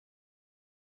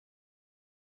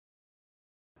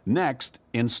Next,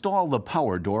 install the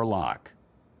power door lock.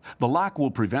 The lock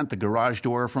will prevent the garage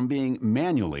door from being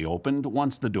manually opened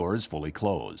once the door is fully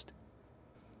closed.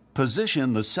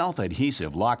 Position the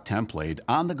self-adhesive lock template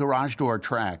on the garage door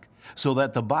track so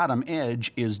that the bottom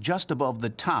edge is just above the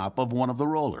top of one of the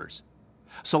rollers.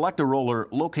 Select a roller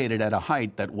located at a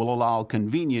height that will allow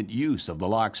convenient use of the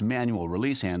lock's manual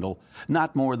release handle,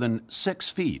 not more than 6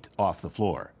 feet off the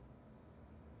floor.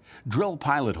 Drill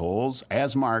pilot holes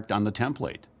as marked on the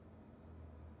template.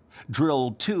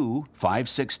 Drill 2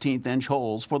 5/16"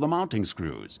 holes for the mounting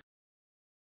screws.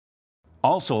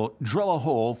 Also, drill a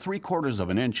hole 3/4 of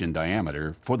an inch in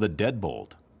diameter for the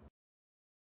deadbolt.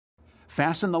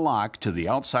 Fasten the lock to the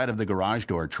outside of the garage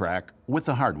door track with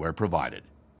the hardware provided.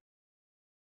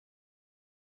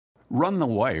 Run the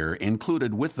wire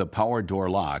included with the power door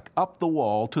lock up the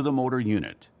wall to the motor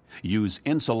unit. Use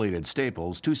insulated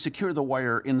staples to secure the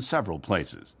wire in several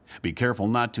places. Be careful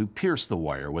not to pierce the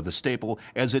wire with a staple,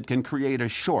 as it can create a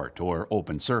short or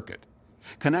open circuit.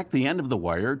 Connect the end of the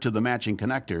wire to the matching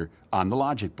connector on the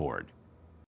logic board.